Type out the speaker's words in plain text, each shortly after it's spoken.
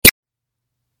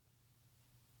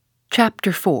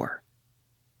Chapter 4.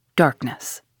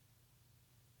 Darkness.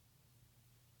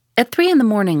 At 3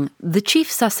 a.m, the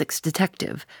chief Sussex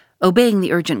detective, obeying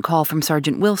the urgent call from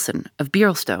Sergeant Wilson of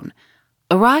Birlstone,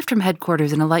 arrived from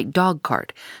headquarters in a light dog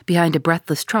cart behind a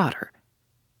breathless trotter.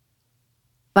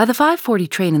 By the 5:40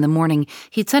 train in the morning,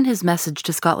 he'd sent his message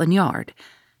to Scotland Yard,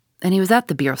 and he was at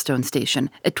the Birlstone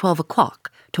station at 12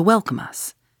 o'clock to welcome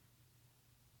us.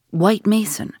 White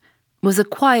Mason was a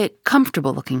quiet,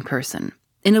 comfortable-looking person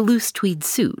in a loose tweed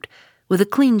suit with a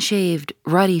clean-shaved,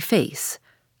 ruddy face,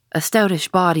 a stoutish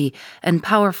body, and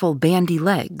powerful, bandy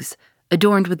legs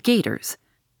adorned with gaiters,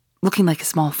 looking like a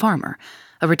small farmer,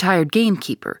 a retired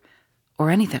gamekeeper, or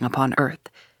anything upon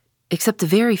earth, except a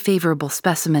very favorable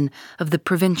specimen of the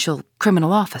provincial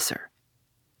criminal officer.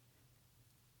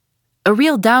 "A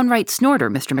real downright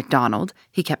snorter, Mr. MacDonald,"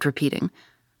 he kept repeating.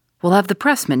 "We'll have the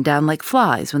pressmen down like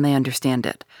flies when they understand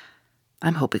it.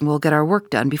 I'm hoping we'll get our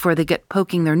work done before they get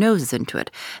poking their noses into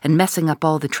it and messing up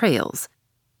all the trails.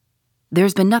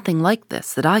 There's been nothing like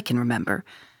this that I can remember.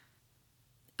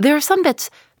 There are some bits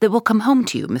that will come home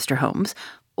to you, Mr. Holmes,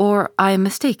 or I am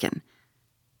mistaken.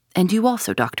 And you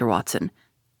also, Dr. Watson.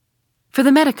 For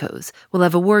the medicos, we'll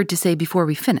have a word to say before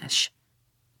we finish.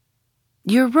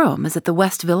 Your room is at the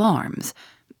Westville Arms.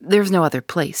 There's no other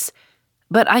place.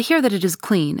 But I hear that it is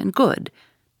clean and good.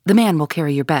 The man will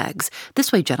carry your bags.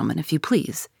 This way, gentlemen, if you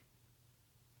please."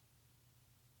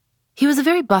 He was a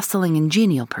very bustling and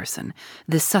genial person,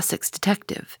 this Sussex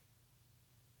detective.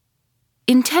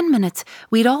 In 10 minutes,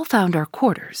 we'd all found our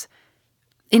quarters.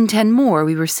 In 10 more,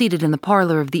 we were seated in the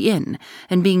parlor of the inn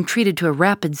and being treated to a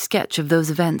rapid sketch of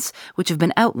those events which have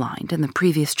been outlined in the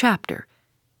previous chapter.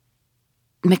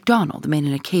 MacDonald made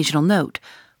an occasional note,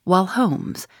 while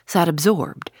Holmes sat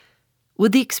absorbed,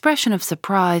 with the expression of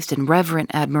surprised and reverent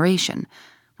admiration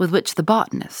with which the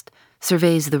botanist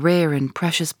surveys the rare and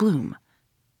precious bloom.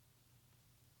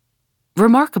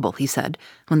 "Remarkable," he said,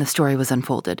 when the story was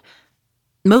unfolded.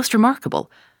 "Most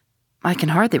remarkable. I can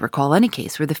hardly recall any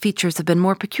case where the features have been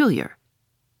more peculiar."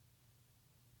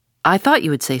 "I thought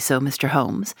you would say so, Mr.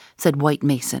 Holmes," said White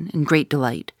Mason in great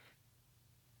delight.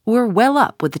 "We're well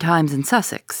up with the times in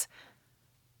Sussex.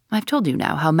 I've told you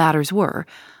now how matters were,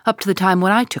 up to the time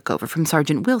when I took over from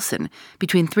Sergeant Wilson,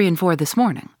 between 3 and 4 this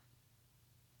morning.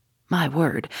 My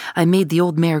word, I made the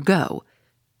old mare go.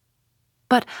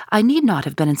 But I need not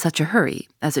have been in such a hurry,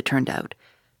 as it turned out,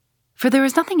 for there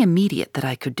was nothing immediate that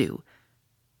I could do.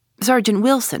 Sergeant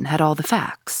Wilson had all the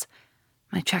facts.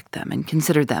 I checked them and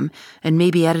considered them, and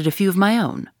maybe added a few of my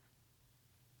own."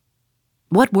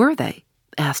 "What were they?"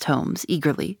 asked Holmes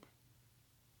eagerly.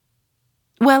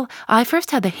 "Well, I first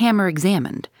had the hammer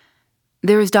examined.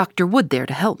 There is Dr. Wood there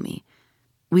to help me.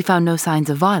 We found no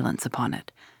signs of violence upon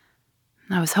it.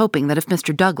 I was hoping that if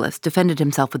Mr. Douglas defended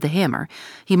himself with the hammer,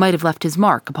 he might have left his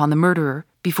mark upon the murderer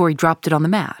before he dropped it on the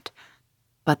mat.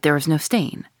 But there is no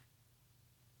stain."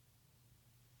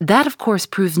 "That, of course,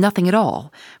 proves nothing at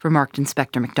all," remarked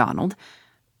Inspector MacDonald.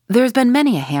 "There has been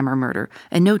many a hammer murder,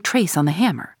 and no trace on the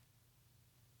hammer."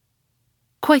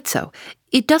 "Quite so.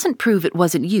 It doesn't prove it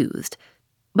wasn't used,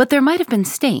 but there might have been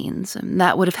stains, and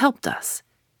that would have helped us.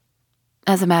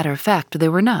 As a matter of fact,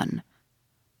 there were none.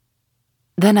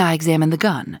 Then I examined the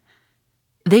gun.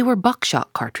 They were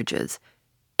buckshot cartridges,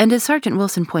 and as Sergeant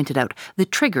Wilson pointed out, the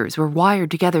triggers were wired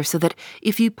together so that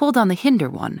if you pulled on the hinder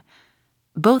one,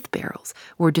 both barrels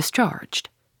were discharged.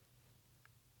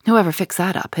 Whoever fixed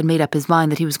that up had made up his mind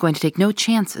that he was going to take no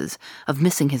chances of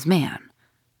missing his man.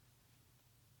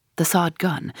 The sawed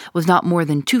gun was not more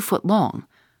than 2 foot long.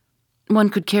 One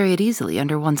could carry it easily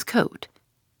under one's coat.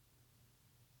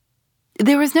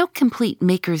 There was no complete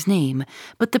maker's name,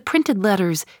 but the printed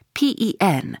letters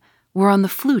P-E-N were on the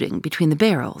fluting between the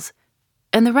barrels,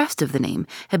 and the rest of the name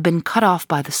had been cut off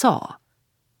by the saw.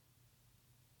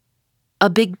 "A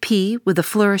big P with a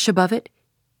flourish above it,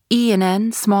 E and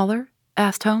N smaller?"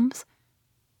 asked Holmes.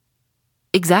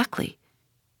 "Exactly.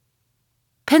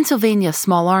 Pennsylvania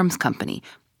Small Arms Company,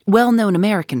 well-known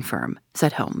American firm,"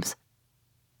 said Holmes.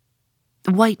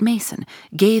 White Mason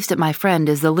gazed at my friend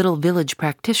as the little village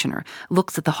practitioner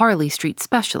looks at the Harley Street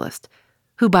specialist,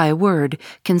 who by a word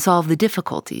can solve the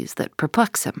difficulties that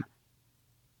perplex him.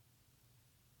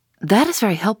 "That is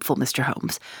very helpful, Mr.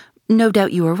 Holmes. No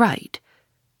doubt you are right."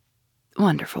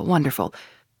 "Wonderful, wonderful.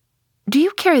 Do you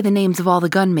carry the names of all the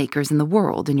gun makers in the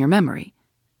world in your memory?"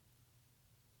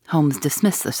 Holmes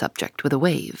dismissed the subject with a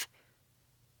wave.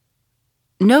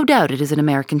 "No doubt it is an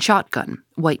American shotgun,"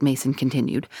 White Mason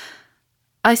continued.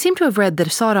 "I seem to have read that a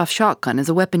sawed-off shotgun is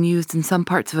a weapon used in some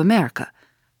parts of America.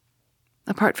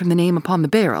 Apart from the name upon the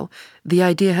barrel, the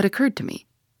idea had occurred to me."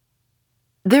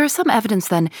 There is some evidence,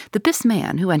 then, that this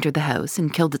man who entered the house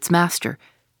and killed its master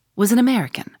was an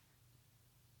American.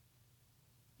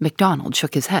 MacDonald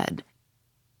shook his head.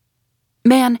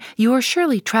 "Man, you are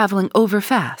surely traveling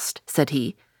overfast," said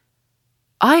he.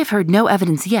 "I have heard no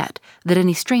evidence yet that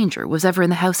any stranger was ever in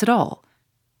the house at all.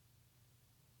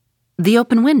 The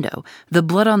open window, the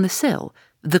blood on the sill,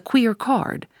 the queer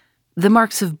card, the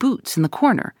marks of boots in the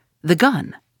corner, the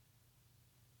gun.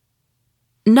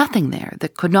 Nothing there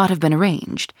that could not have been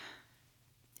arranged.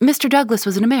 Mr. Douglas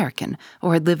was an American,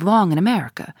 or had lived long in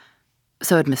America.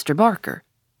 So had Mr. Barker.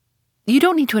 You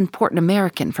don't need to import an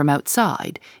American from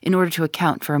outside in order to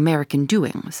account for American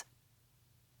doings.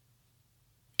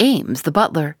 Ames, the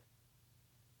butler.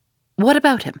 What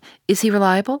about him? Is he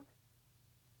reliable?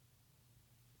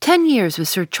 10 years with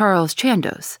Sir Charles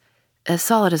Chandos, as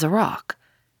solid as a rock.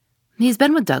 He's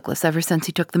been with Douglas ever since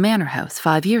he took the manor house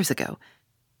 5 years ago.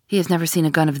 He has never seen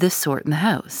a gun of this sort in the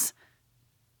house.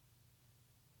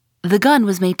 The gun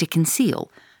was made to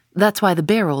conceal. That's why the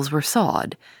barrels were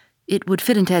sawed. It would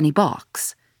fit into any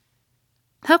box.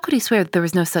 How could he swear that there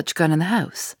was no such gun in the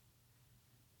house?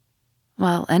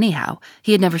 Well, anyhow,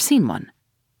 he had never seen one.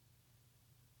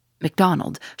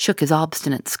 MacDonald shook his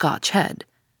obstinate Scotch head.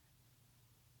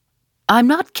 I'm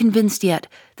not convinced yet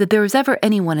that there was ever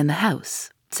anyone in the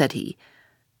house, said he.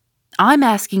 I'm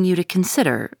asking you to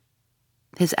consider...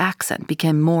 His accent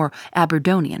became more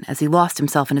Aberdonian as he lost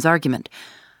himself in his argument.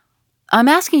 I'm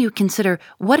asking you to consider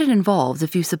what it involves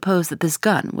if you suppose that this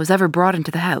gun was ever brought into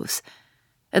the house,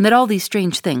 and that all these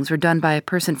strange things were done by a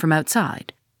person from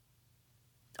outside.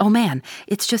 Oh man,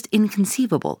 it's just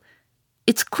inconceivable.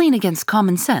 It's clean against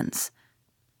common sense.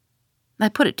 I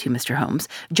put it to you, Mr. Holmes,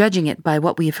 judging it by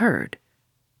what we have heard.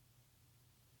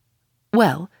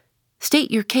 Well,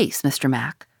 state your case, Mr.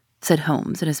 Mac, said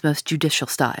Holmes in his most judicial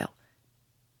style.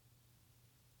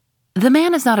 The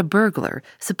man is not a burglar,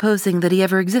 supposing that he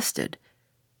ever existed.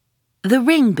 The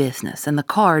ring business and the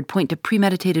card point to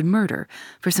premeditated murder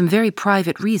for some very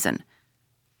private reason.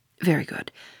 Very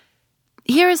good.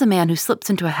 Here is a man who slips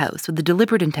into a house with the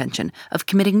deliberate intention of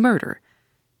committing murder.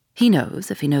 He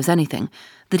knows, if he knows anything,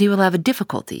 that he will have a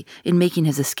difficulty in making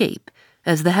his escape,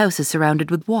 as the house is surrounded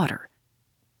with water.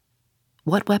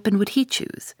 What weapon would he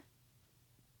choose?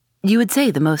 You would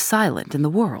say the most silent in the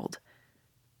world.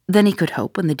 Then he could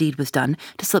hope, when the deed was done,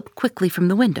 to slip quickly from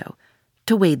the window,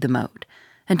 to wade the moat,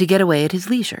 and to get away at his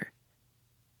leisure.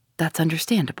 That's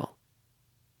understandable.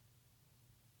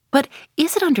 But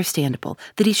is it understandable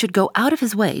that he should go out of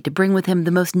his way to bring with him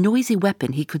the most noisy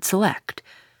weapon he could select,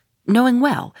 knowing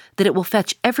well that it will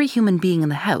fetch every human being in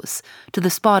the house to the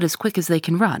spot as quick as they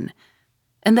can run,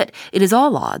 and that it is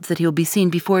all odds that he will be seen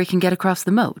before he can get across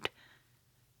the moat?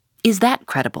 Is that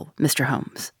credible, Mr.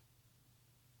 Holmes?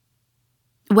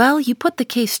 Well, you put the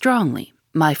case strongly,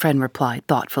 my friend replied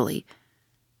thoughtfully.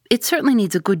 It certainly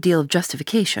needs a good deal of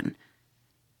justification.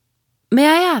 May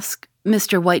I ask,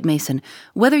 Mr. White Mason,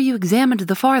 whether you examined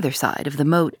the farther side of the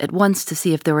moat at once to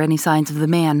see if there were any signs of the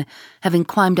man having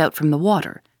climbed out from the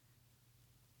water?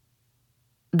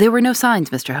 There were no signs,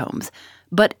 Mr. Holmes,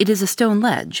 but it is a stone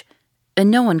ledge, and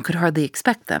no one could hardly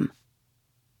expect them.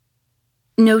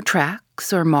 No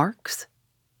tracks or marks?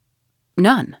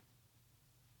 None.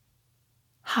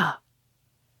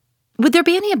 Would there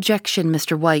be any objection,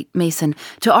 Mr. White Mason,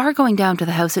 to our going down to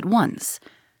the house at once?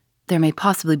 There may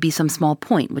possibly be some small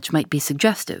point which might be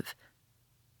suggestive.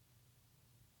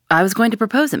 I was going to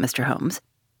propose it, Mr. Holmes,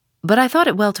 but I thought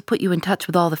it well to put you in touch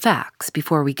with all the facts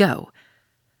before we go.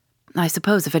 I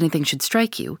suppose if anything should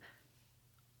strike you...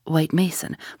 White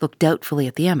Mason looked doubtfully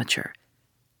at the amateur.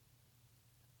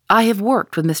 I have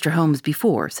worked with Mr. Holmes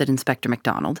before, said Inspector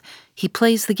MacDonald. He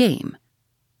plays the game.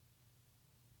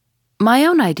 My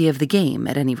own idea of the game,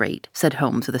 at any rate, said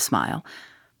Holmes with a smile.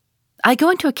 I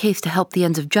go into a case to help the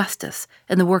ends of justice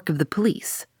and the work of the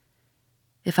police.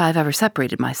 If I have ever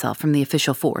separated myself from the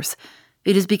official force,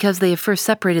 it is because they have first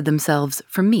separated themselves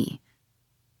from me.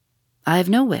 I have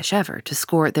no wish ever to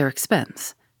score at their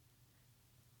expense.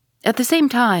 At the same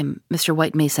time, Mr.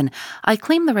 White Mason, I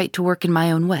claim the right to work in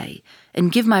my own way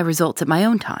and give my results at my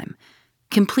own time,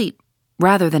 complete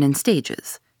rather than in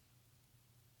stages.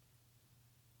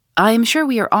 I am sure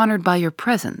we are honored by your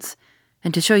presence,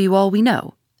 and to show you all we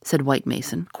know, said White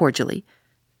Mason cordially.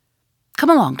 Come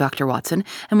along, Dr. Watson,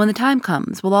 and when the time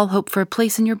comes, we'll all hope for a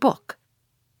place in your book.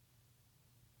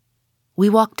 We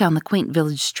walked down the quaint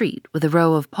village street with a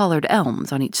row of pollard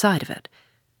elms on each side of it.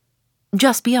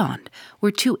 Just beyond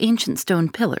were 2 ancient stone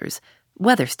pillars,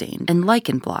 weather-stained and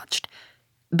lichen-blotched,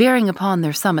 bearing upon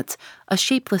their summits a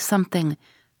shapeless something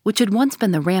which had once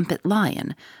been the rampant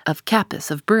lion of Capus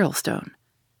of Birlstone.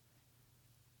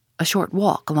 a short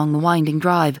walk along the winding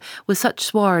drive with such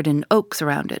sward and oaks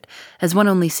around it as one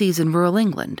only sees in rural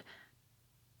England.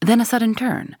 Then a sudden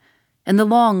turn, and the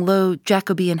long, low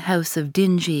Jacobean house of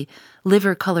dingy,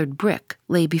 liver-colored brick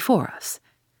lay before us,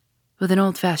 with an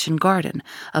old-fashioned garden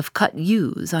of cut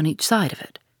yews on each side of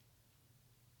it.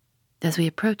 As we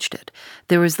approached it,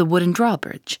 there was the wooden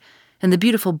drawbridge, and the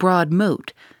beautiful broad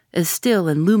moat, as still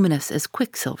and luminous as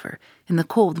quicksilver in the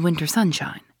cold winter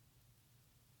sunshine.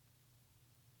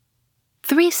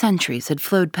 3 centuries had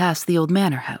flowed past the old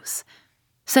manor house,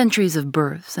 centuries of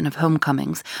births and of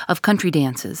homecomings, of country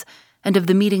dances, and of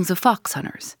the meetings of fox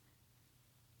hunters.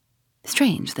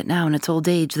 Strange that now in its old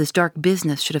age this dark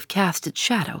business should have cast its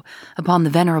shadow upon the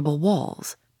venerable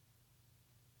walls.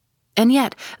 And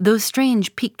yet those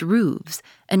strange peaked roofs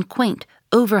and quaint,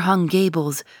 overhung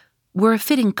gables were a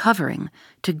fitting covering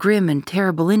to grim and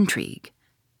terrible intrigue.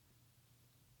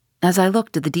 As I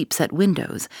looked at the deep-set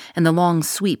windows and the long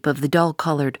sweep of the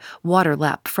dull-colored,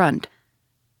 water-lapped front,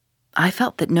 I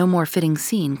felt that no more fitting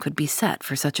scene could be set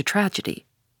for such a tragedy.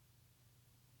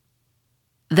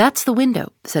 "That's the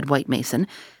window," said White Mason.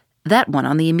 "That one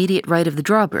on the immediate right of the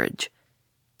drawbridge.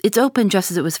 It's open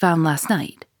just as it was found last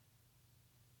night."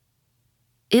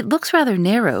 "It looks rather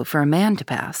narrow for a man to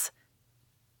pass."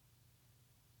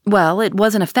 "Well, it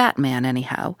wasn't a fat man,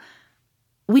 anyhow.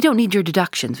 We don't need your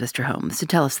deductions, Mr. Holmes, to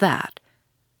tell us that.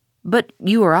 But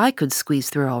you or I could squeeze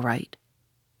through all right."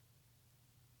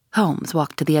 Holmes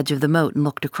walked to the edge of the moat and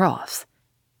looked across.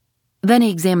 Then he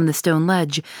examined the stone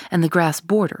ledge and the grass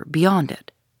border beyond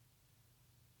it.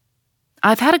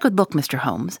 "I've had a good look, Mr.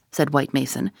 Holmes," said White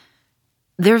Mason.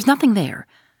 "There's nothing there.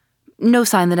 No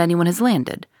sign that anyone has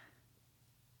landed.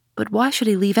 But why should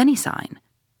he leave any sign?"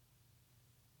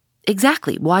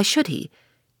 "Exactly, why should he?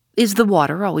 Is the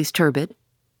water always turbid?"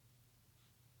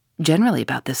 "Generally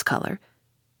about this color.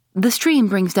 The stream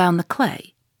brings down the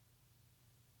clay."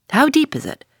 "How deep is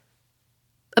it?"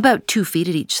 "About 2 feet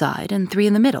at each side and 3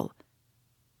 in the middle."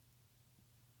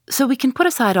 "So we can put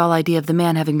aside all idea of the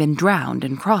man having been drowned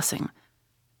in crossing."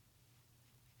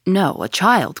 "No, a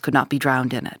child could not be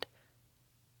drowned in it."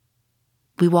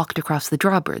 We walked across the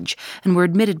drawbridge and were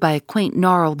admitted by a quaint,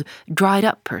 gnarled,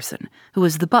 dried-up person who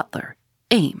was the butler,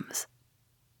 Ames.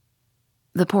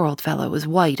 The poor old fellow was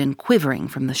white and quivering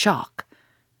from the shock.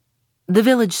 The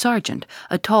village sergeant,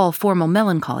 a tall, formal,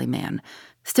 melancholy man,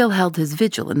 still held his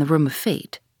vigil in the room of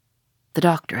fate. The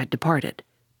doctor had departed.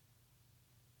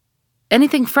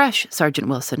 "Anything fresh, Sergeant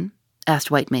Wilson?"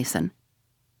 asked White Mason.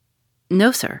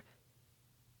 "No, sir."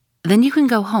 "Then you can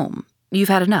go home. You've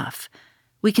had enough.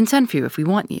 We can send for you if we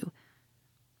want you.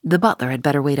 The butler had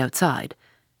better wait outside.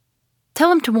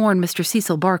 Tell him to warn Mr.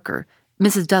 Cecil Barker,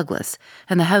 Mrs. Douglas,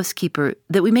 and the housekeeper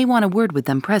that we may want a word with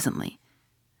them presently.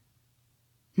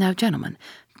 Now, gentlemen,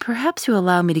 perhaps you'll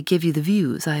allow me to give you the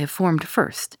views I have formed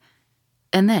first,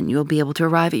 and then you will be able to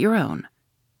arrive at your own."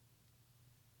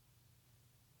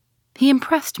 He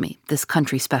impressed me, this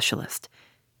country specialist.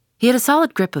 He had a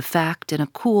solid grip of fact and a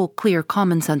cool, clear,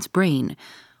 common-sense brain,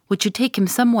 which should take him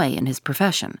some way in his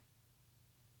profession.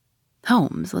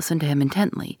 Holmes listened to him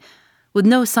intently, with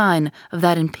no sign of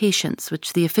that impatience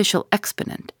which the official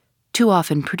exponent too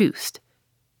often produced.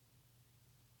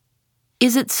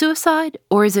 "Is it suicide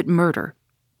or is it murder?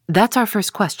 That's our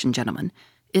first question, gentlemen,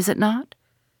 is it not?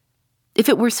 If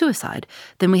it were suicide,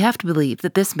 then we have to believe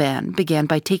that this man began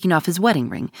by taking off his wedding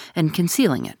ring and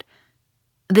concealing it,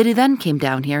 that he then came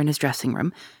down here in his dressing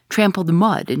room, trampled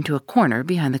mud into a corner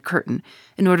behind the curtain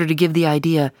in order to give the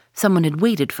idea someone had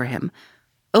waited for him,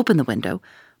 opened the window,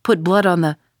 put blood on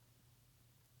the—"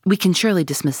 "We can surely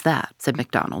dismiss that," said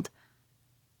MacDonald.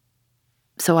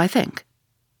 "So I think.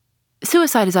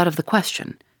 Suicide is out of the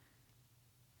question.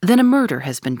 Then a murder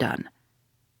has been done.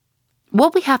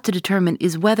 What we have to determine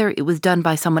is whether it was done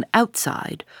by someone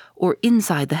outside or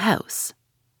inside the house."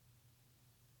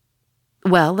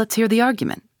 "Well, let's hear the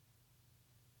argument."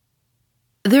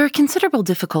 "There are considerable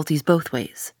difficulties both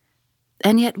ways,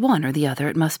 and yet one or the other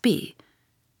it must be.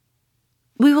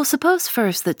 We will suppose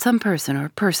first that some person or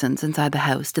persons inside the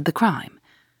house did the crime.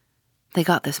 They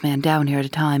got this man down here at a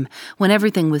time when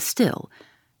everything was still,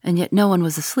 and yet no one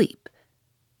was asleep.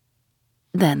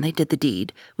 Then they did the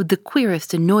deed with the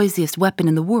queerest and noisiest weapon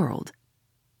in the world,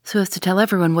 so as to tell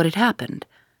everyone what had happened.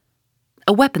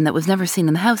 A weapon that was never seen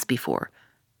in the house before.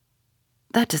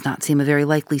 That does not seem a very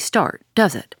likely start,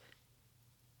 does it?"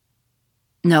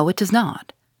 "No, it does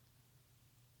not."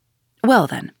 "Well,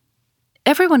 then,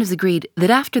 everyone has agreed that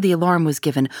after the alarm was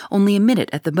given, only a minute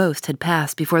at the most had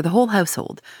passed before the whole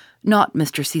household, not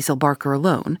Mr. Cecil Barker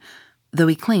alone, though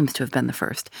he claims to have been the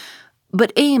first,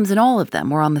 but Ames and all of them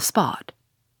were on the spot."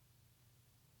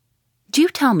 Do you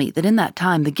tell me that in that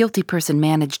time the guilty person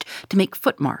managed to make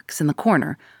footmarks in the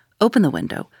corner, open the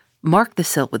window, mark the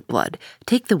sill with blood,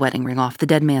 take the wedding ring off the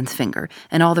dead man's finger,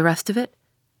 and all the rest of it?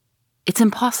 It's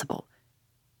impossible.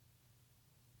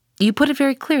 You put it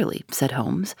very clearly, said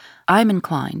Holmes. I'm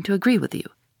inclined to agree with you.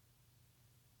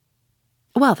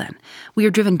 Well then, we are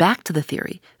driven back to the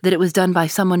theory that it was done by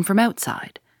someone from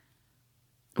outside.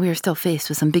 We are still faced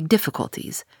with some big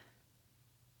difficulties.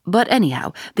 But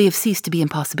anyhow, they have ceased to be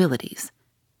impossibilities.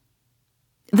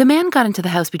 The man got into the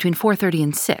house between 4:30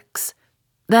 and 6.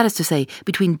 That is to say,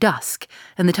 between dusk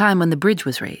and the time when the bridge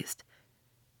was raised.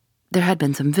 There had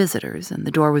been some visitors, and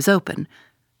the door was open,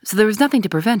 so there was nothing to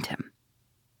prevent him.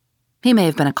 He may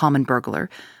have been a common burglar,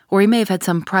 or he may have had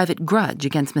some private grudge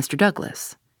against Mr.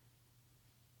 Douglas.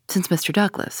 Since Mr.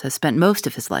 Douglas has spent most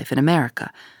of his life in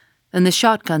America, and the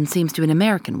shotgun seems to be an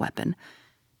American weapon,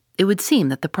 it would seem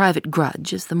that the private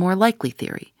grudge is the more likely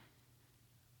theory.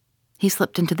 He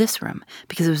slipped into this room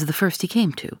because it was the first he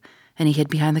came to, and he hid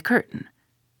behind the curtain.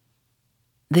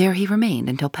 There he remained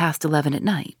until past 11 at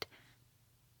night.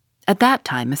 At that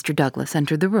time, Mr. Douglas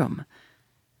entered the room.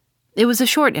 It was a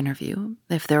short interview,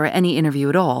 if there were any interview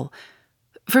at all,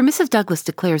 for Mrs. Douglas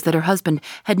declares that her husband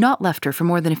had not left her for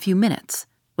more than a few minutes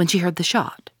when she heard the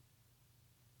shot.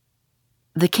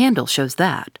 The candle shows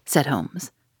that, said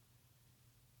Holmes.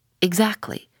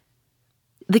 Exactly.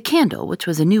 The candle, which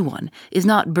was a new one, is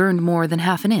not burned more than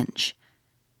half an inch.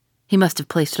 He must have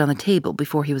placed it on the table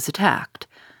before he was attacked.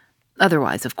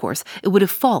 Otherwise, of course, it would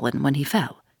have fallen when he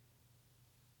fell.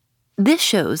 This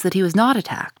shows that he was not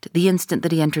attacked the instant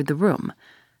that he entered the room.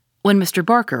 When Mr.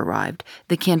 Barker arrived,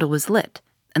 the candle was lit,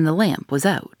 and the lamp was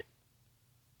out.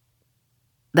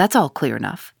 That's all clear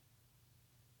enough.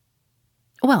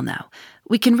 Well now,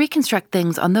 we can reconstruct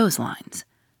things on those lines.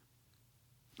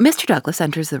 Mr. Douglas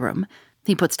enters the room.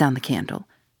 He puts down the candle.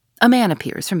 A man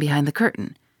appears from behind the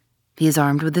curtain. He is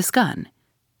armed with this gun.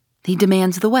 He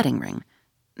demands the wedding ring.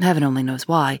 Heaven only knows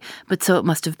why, but so it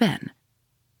must have been.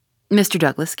 Mr.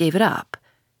 Douglas gave it up.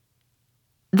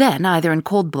 Then, either in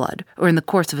cold blood or in the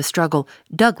course of a struggle,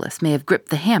 Douglas may have gripped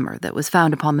the hammer that was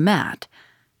found upon the mat.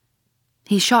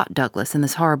 He shot Douglas in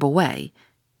this horrible way.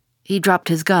 He dropped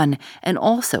his gun, and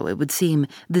also, it would seem,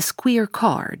 this queer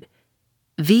card,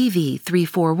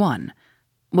 VV341,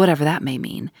 whatever that may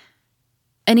mean.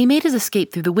 And he made his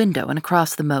escape through the window and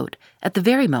across the moat at the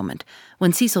very moment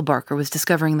when Cecil Barker was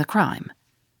discovering the crime.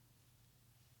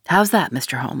 How's that,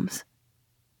 Mr. Holmes?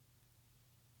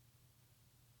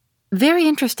 Very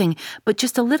interesting, but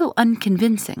just a little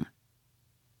unconvincing.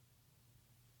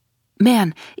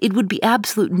 Man, it would be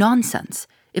absolute nonsense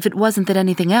if it wasn't that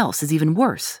anything else is even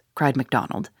worse, cried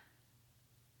MacDonald.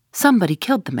 Somebody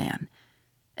killed the man,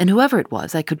 and whoever it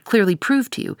was, I could clearly prove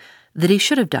to you that he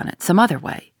should have done it some other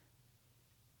way.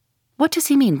 What does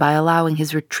he mean by allowing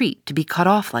his retreat to be cut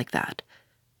off like that?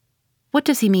 What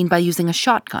does he mean by using a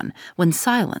shotgun when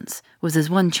silence was his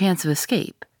one chance of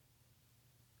escape?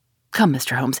 Come,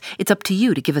 Mr. Holmes, it's up to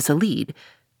you to give us a lead,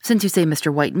 since you say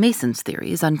Mr. White Mason's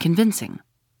theory is unconvincing.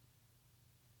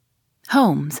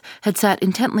 Holmes had sat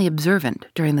intently observant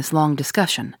during this long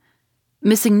discussion,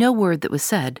 missing no word that was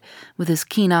said, with his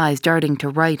keen eyes darting to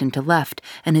right and to left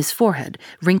and his forehead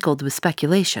wrinkled with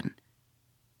speculation.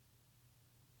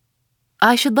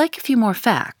 I should like a few more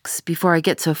facts before I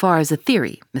get so far as a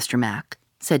theory, Mr. Mac,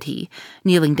 said he,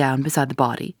 kneeling down beside the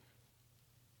body.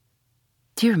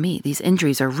 Dear me, these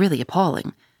injuries are really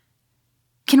appalling.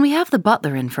 Can we have the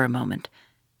butler in for a moment?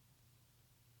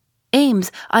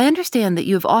 Ames, I understand that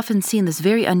you have often seen this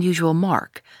very unusual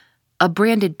mark, a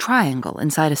branded triangle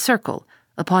inside a circle,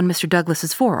 upon Mr.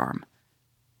 Douglas's forearm.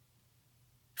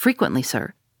 Frequently,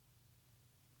 sir.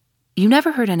 You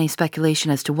never heard any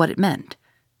speculation as to what it meant?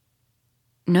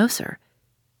 No, sir.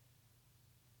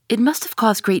 It must have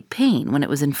caused great pain when it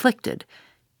was inflicted.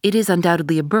 It is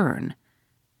undoubtedly a burn.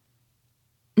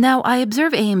 Now, I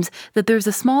observe, Ames, that there is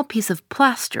a small piece of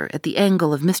plaster at the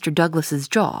angle of Mr. Douglas's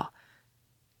jaw.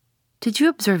 Did you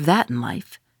observe that in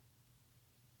life?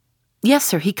 Yes,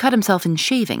 sir, he cut himself in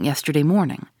shaving yesterday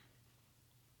morning.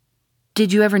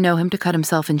 Did you ever know him to cut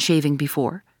himself in shaving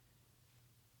before?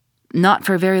 Not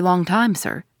for a very long time,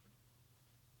 sir.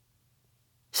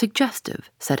 Suggestive,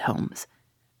 said Holmes.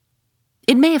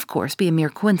 It may, of course, be a mere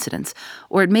coincidence,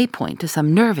 or it may point to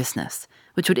some nervousness,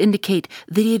 which would indicate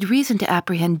that he had reason to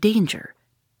apprehend danger.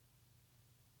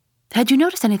 Had you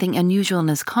noticed anything unusual in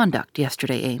his conduct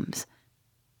yesterday, Ames?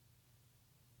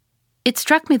 It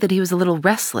struck me that he was a little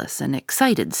restless and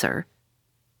excited, sir.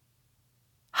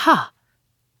 Ha!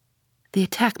 The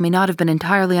attack may not have been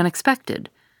entirely unexpected.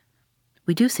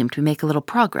 We do seem to make a little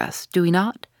progress, do we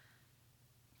not?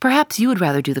 Perhaps you would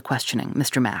rather do the questioning,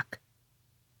 Mr. Mac.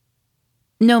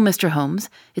 No, Mr. Holmes,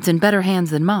 it's in better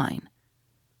hands than mine.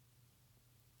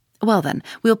 Well then,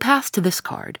 we'll pass to this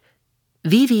card.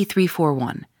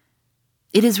 VV341.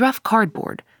 It is rough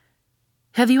cardboard.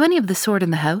 Have you any of the sort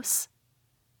in the house?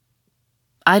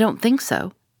 I don't think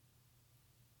so.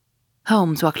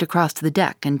 Holmes walked across to the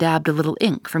deck and dabbed a little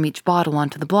ink from each bottle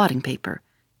onto the blotting paper.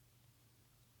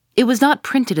 It was not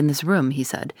printed in this room, he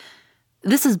said.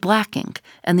 This is black ink,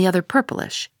 and the other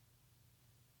purplish.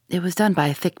 It was done by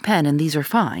a thick pen, and these are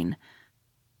fine.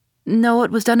 No,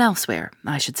 it was done elsewhere,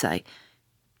 I should say.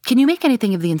 Can you make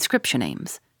anything of the inscription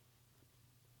names?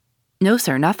 No,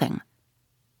 sir, nothing.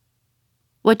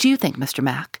 What do you think, Mr.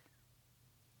 Mack?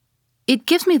 It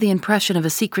gives me the impression of a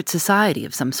secret society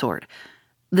of some sort.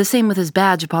 The same with his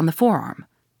badge upon the forearm.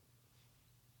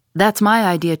 That's my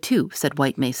idea, too, said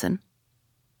White Mason.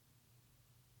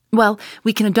 Well,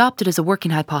 we can adopt it as a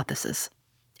working hypothesis,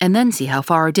 and then see how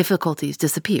far our difficulties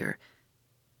disappear.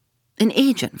 An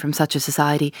agent from such a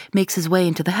society makes his way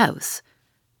into the house,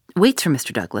 waits for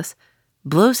Mr. Douglas,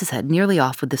 blows his head nearly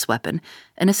off with this weapon,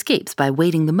 and escapes by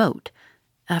wading the moat,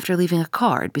 after leaving a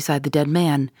card beside the dead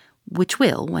man, which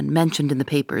will, when mentioned in the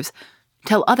papers,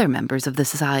 tell other members of the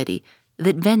society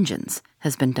that vengeance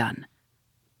has been done.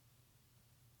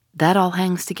 That all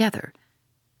hangs together.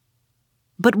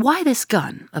 But why this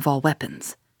gun, of all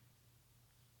weapons?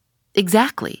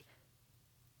 Exactly.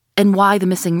 And why the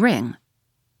missing ring?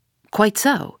 Quite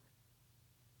so.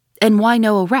 And why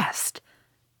no arrest?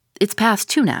 It's past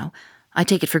 2 now. I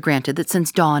take it for granted that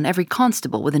since dawn every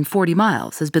constable within 40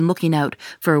 miles has been looking out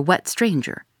for a wet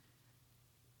stranger.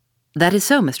 That is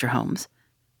so, Mr. Holmes.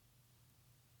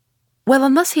 Well,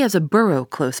 unless he has a burro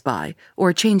close by, or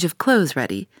a change of clothes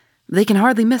ready, they can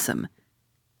hardly miss him.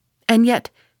 And yet,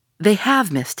 they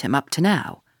have missed him up to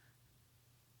now.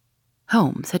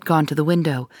 Holmes had gone to the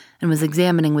window and was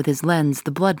examining with his lens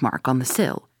the blood mark on the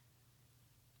sill.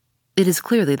 It is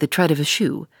clearly the tread of a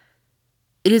shoe.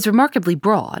 It is remarkably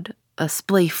broad, a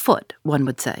splay foot, one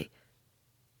would say.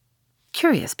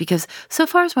 Curious, because so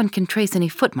far as one can trace any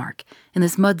footmark in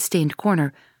this mud-stained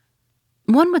corner,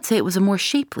 one would say it was a more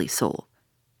shapely sole.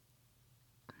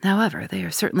 However, they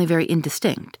are certainly very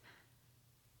indistinct.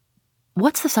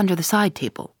 What's this under the side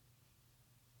table?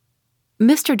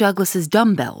 Mr. Douglas's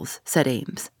dumbbells, said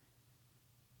Ames.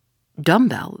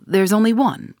 Dumbbell? There's only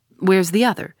one. Where's the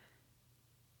other?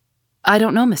 I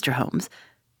don't know, Mr. Holmes.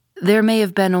 There may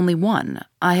have been only one.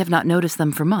 I have not noticed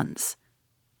them for months.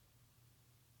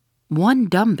 One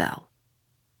dumbbell,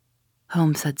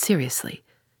 Holmes said seriously.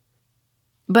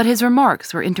 But his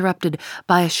remarks were interrupted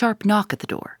by a sharp knock at the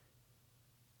door.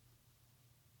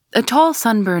 A tall,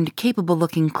 sunburned,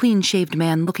 capable-looking, clean-shaved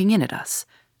man looking in at us.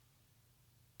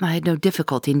 I had no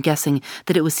difficulty in guessing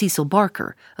that it was Cecil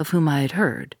Barker, of whom I had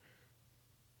heard.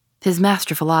 His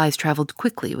masterful eyes traveled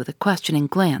quickly with a questioning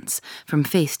glance from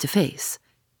face to face.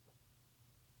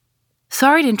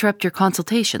 Sorry to interrupt your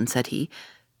consultation, said he,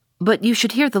 but you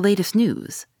should hear the latest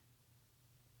news.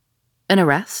 An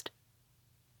arrest?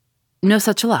 No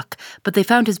such luck, but they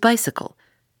found his bicycle.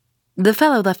 The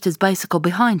fellow left his bicycle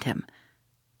behind him.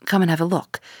 Come and have a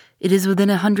look. It is within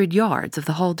 100 yards of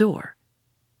the hall door.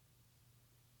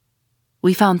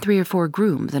 We found 3 or 4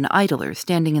 grooms and idlers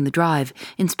standing in the drive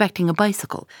inspecting a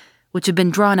bicycle, which had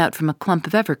been drawn out from a clump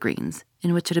of evergreens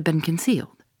in which it had been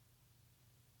concealed.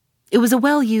 It was a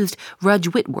well-used Rudge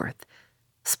Whitworth,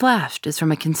 splashed as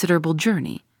from a considerable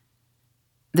journey.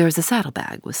 There was a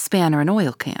saddlebag with spanner and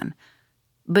oil can,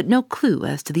 but no clue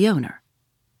as to the owner.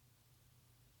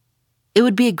 It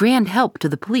would be a grand help to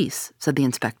the police, said the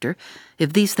inspector,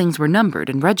 if these things were numbered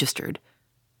and registered.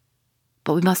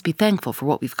 But we must be thankful for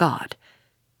what we've got.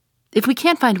 If we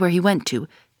can't find where he went to,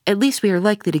 at least we are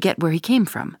likely to get where he came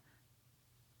from.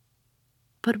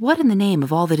 But what in the name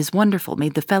of all that is wonderful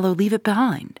made the fellow leave it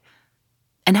behind?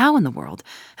 And how in the world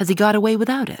has he got away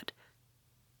without it?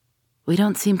 We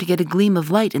don't seem to get a gleam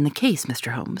of light in the case,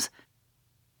 Mr. Holmes.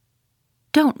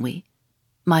 Don't we?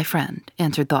 My friend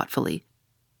answered thoughtfully.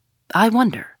 I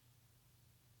wonder.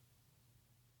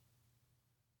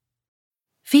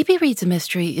 Phoebe Reads a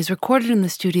Mystery is recorded in the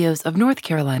studios of North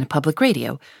Carolina Public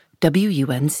Radio,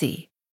 WUNC.